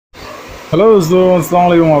Hello दोस्तों, अस्सलाम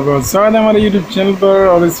वालेकुम। आपका स्वागत है हमारे यूट्यूब चैनल पर।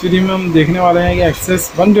 और इस वीडियो में हम देखने वाले हैं कि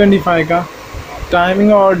एक्सेस 125 का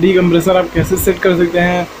टाइमिंग और डीकम्प्रेसर आप कैसे सेट कर सकते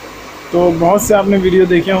हैं। तो बहुत से आपने वीडियो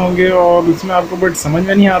देखे होंगे और उसमें आपको बट समझ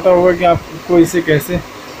में नहीं आता होगा कि आपको इसे कैसे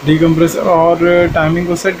डीकम्प्रेसर और टाइमिंग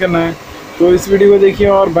को सेट करना है। तो इस वीडियो को देखिए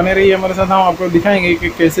और बने रहिए हमारे साथ। हम आपको दिखाएँगे कि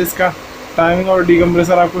कैसे इसका टाइमिंग और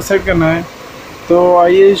डीकम्प्रेसर आपको सेट करना है। तो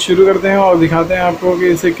आइए शुरू करते हैं और दिखाते हैं आपको कि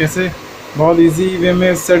इसे कैसे बहुत ईजी वे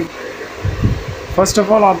में सेट। फर्स्ट ऑफ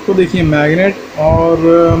ऑल आपको देखिए मैग्नेट और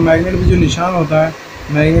मैग्नेट में जो निशान होता है,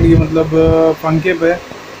 मैग्नेट ये मतलब पंखे पे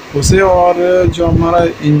उसे, और जो हमारा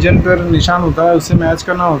इंजन पर निशान होता है उसे मैच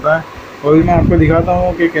करना होता है। और मैं आपको दिखाता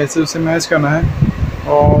हूँ कि कैसे उसे मैच करना है।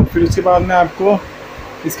 और फिर उसके बाद में आपको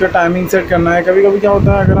इसका टाइमिंग सेट करना है। कभी कभी क्या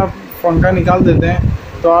होता है, अगर आप पंखा निकाल देते हैं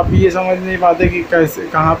तो आप ये समझ नहीं पाते कि कैसे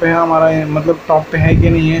कहाँ पे है हमारा, मतलब टॉप पे है कि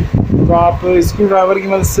नहीं है। तो आप स्क्रू ड्राइवर की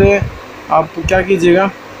मदद से आप क्या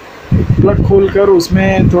कीजिएगा, प्लग खोलकर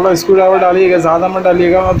उसमें थोड़ा स्क्रू ड्राइवर डालिएगा, ज़्यादा मत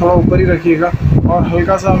डालिएगा और थोड़ा ऊपर ही रखिएगा और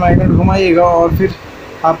हल्का सा मैग्नेट घुमाइएगा। और फिर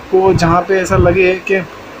आपको जहाँ पे ऐसा लगे कि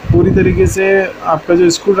पूरी तरीके से आपका जो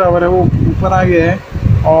स्क्रू ड्राइवर है वो ऊपर आ गया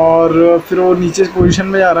है और फिर वो नीचे पोजीशन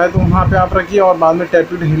में जा रहा है, तो वहाँ पे आप रखिए और बाद में टैप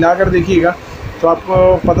हिला कर देखिएगा। तो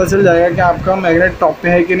आपको पता चल जाएगा कि आपका मैग्नेट टॉप पे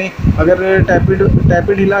है कि नहीं। अगर टैप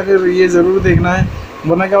हिला कर ये ज़रूर देखना है,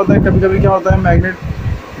 वरना क्या होता है, कभी कभी क्या होता है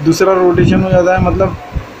मैग्नेट दूसरा रोटेशन हो जाता है, मतलब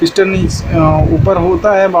पिस्टन ऊपर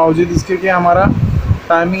होता है बावजूद इसके कि हमारा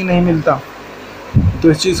टाइमिंग नहीं मिलता।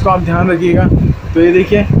 तो इस चीज़ को आप ध्यान रखिएगा। तो ये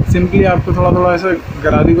देखिए सिंपली आपको थोड़ा थोड़ा ऐसा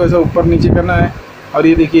गरारी को ऐसा ऊपर नीचे करना है। और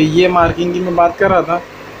ये देखिए ये मार्किंग की मैं बात कर रहा था,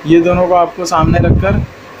 ये दोनों को आपको सामने रखकर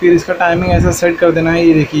फिर इसका टाइमिंग ऐसा सेट कर देना है।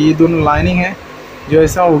 ये देखिए ये दोनों लाइनिंग है जो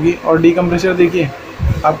ऐसा होगी। और डीकम्प्रेसर देखिए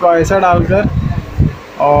आपको ऐसा डालकर,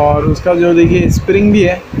 और उसका जो देखिए स्प्रिंग भी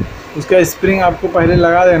है, उसका स्प्रिंग आपको पहले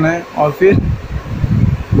लगा देना है और फिर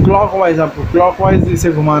क्लॉकवाइज आपको क्लॉकवाइज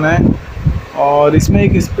इसे घुमाना है। और इसमें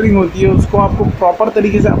एक स्प्रिंग होती है, उसको आपको प्रॉपर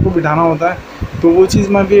तरीके से आपको बिठाना होता है। तो वो चीज़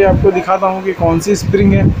मैं भी आपको दिखाता हूँ कि कौन सी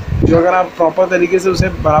स्प्रिंग है जो अगर आप प्रॉपर तरीके से उसे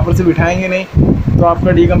बराबर से बिठाएंगे नहीं तो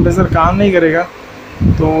आपका डीकम्प्रेसर काम नहीं करेगा।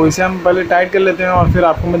 तो इसे हम पहले टाइट कर लेते हैं और फिर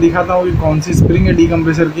आपको मैं दिखाता हूँ कि कौन सी स्प्रिंग है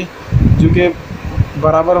डीकम्प्रेसर की जो कि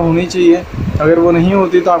बराबर होनी चाहिए। अगर वो नहीं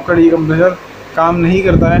होती तो आपका डीकम्प्रेसर काम नहीं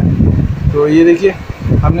करता है। तो ये देखिए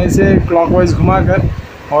हमने इसे क्लॉकवाइज घुमा कर,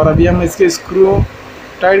 और अभी हम इसके स्क्रू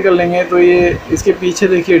टाइट कर लेंगे। तो ये इसके पीछे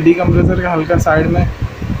देखिए डीकम्प्रेसर का हल्का साइड में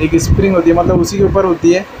एक स्प्रिंग होती है, मतलब उसी के ऊपर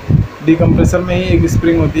होती है, डीकम्प्रेसर में ही एक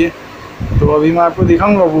स्प्रिंग होती है। तो अभी मैं आपको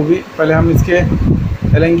दिखाऊंगा वो भी। पहले हम इसके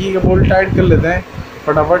एलएनगी के बोल्ट टाइट कर लेते हैं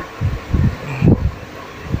फटाफट।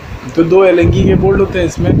 तो 2 एलएनगी के बोल्ट होते हैं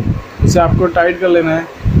इसमें, उसे आपको टाइट कर लेना है।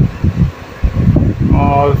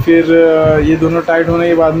 और फिर ये दोनों टाइट होने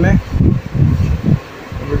के बाद में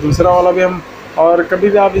दूसरा वाला भी हम, और कभी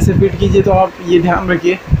भी आप इसे फिट कीजिए तो आप ये ध्यान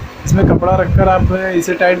रखिए इसमें कपड़ा रखकर आप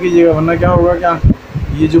इसे टाइट कीजिएगा, वरना क्या होगा, क्या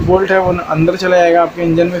ये जो बोल्ट है वो अंदर चला जाएगा आपके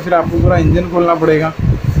इंजन में, फिर आपको पूरा इंजन खोलना पड़ेगा।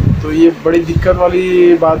 तो ये बड़ी दिक्कत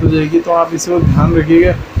वाली बात हो जाएगी। तो आप इसे ध्यान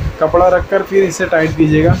रखिएगा, कपड़ा रखकर फिर इसे टाइट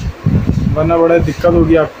कीजिएगा, वरना बड़ा दिक्कत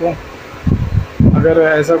होगी आपको अगर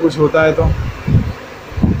ऐसा कुछ होता है।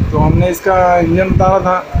 तो हमने इसका इंजन उतारा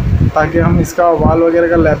था ताकि हम इसका वाल वगैरह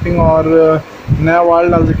का लैपिंग और नया वाल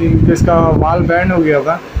डाल सकें, क्योंकि इसका वाल बैंड हो गया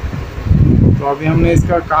था। तो अभी हमने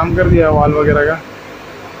इसका काम कर दिया वाल वगैरह का।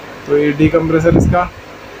 तो ये डीकम्प्रेसर इसका,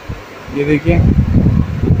 ये देखिए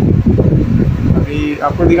अभी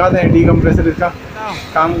आपको दिखाते हैं डीकम्प्रेसर इसका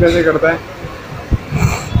काम कैसे करता है।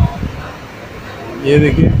 ये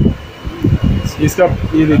देखिए इसका,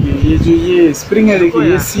 ये देखिए ये जो ये स्प्रिंग है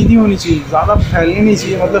देखिए ये सीधी होनी चाहिए, ज़्यादा फैलनी नहीं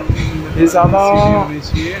चाहिए, मतलब ये ज़्यादा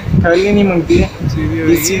फैलनी नहीं मांगती है,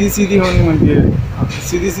 ये सीधी सीधी होनी मांगती है,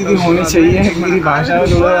 सीधी सीधी होनी चाहिए। मेरी भाषा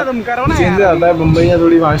में थोड़ा चेंज आता है, बम्बईया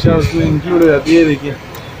थोड़ी भाषा उसमें इंक्लूड हो जाती है। देखिए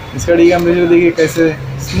इसका डीकम्प्रेसर देखिए कैसे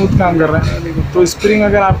स्मूथ काम कर रहा है। तो स्प्रिंग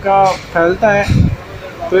अगर आपका फैलता है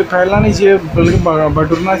तो ये फैलना नहीं चाहिए, बल्कि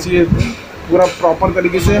बटुरना चाहिए, पूरा प्रॉपर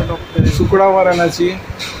तरीके से सिकुड़ा हुआ रहना चाहिए।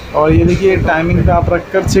 और ये देखिए टाइमिंग पे आप रख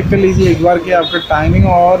कर चेक कर लीजिए एक बार कि आपका टाइमिंग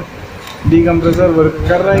और डीकम्प्रेसर वर्क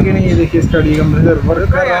कर रहा है कि नहीं। ये देखिए इसका डीकम्प्रेसर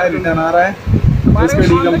वर्क कर रहा है, रिटर्न आ रहा है, तो इसका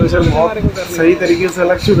डीकम्प्रेसर बहुत सही तरीके से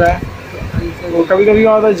लग चुका है। तो कभी कभी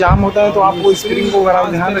क्या होता है जाम होता है, तो आप वो स्प्रिंग को अगर आप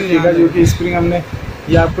ध्यान रखिएगा, जो कि स्प्रिंग हमने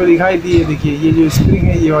ये आपको दिखाई थी, ये देखिए ये जो स्प्रिंग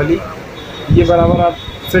है ये वाली, ये बराबर आप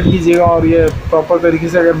सेट कीजिएगा और ये प्रॉपर तरीके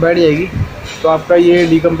से अगर बैठ जाएगी तो आपका ये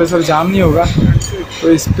डीकम्प्रेसर जाम नहीं होगा।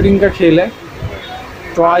 तो स्प्रिंग का खेल है।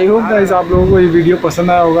 तो आई होप गाइस आप लोगों को ये वीडियो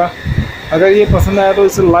पसंद आया होगा। अगर ये पसंद आया तो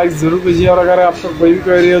इसे लाइक ज़रूर कीजिए, और अगर आपका कोई भी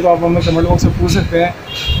क्वेरी हो तो आप हमें कमेंट बॉक्स में पूछ सकते हैं।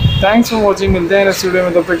 थैंक्स फॉर वॉचिंग, मिलते हैं नेक्स्ट वीडियो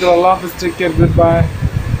में, तब तक के लिए अल्लाह हाफ़िज़, टेक केयर, गुड बाय।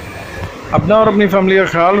 अपना और अपनी फैमिली का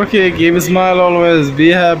ख्याल रखिए। Keep smile always, be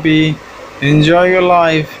happy, enjoy your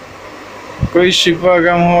life. कोई शिकवा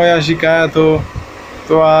गम हो या शिकायत हो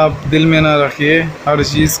तो आप दिल में ना रखिए, हर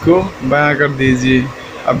चीज़ को बयां कर दीजिए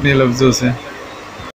अपने लफ्ज़ों से।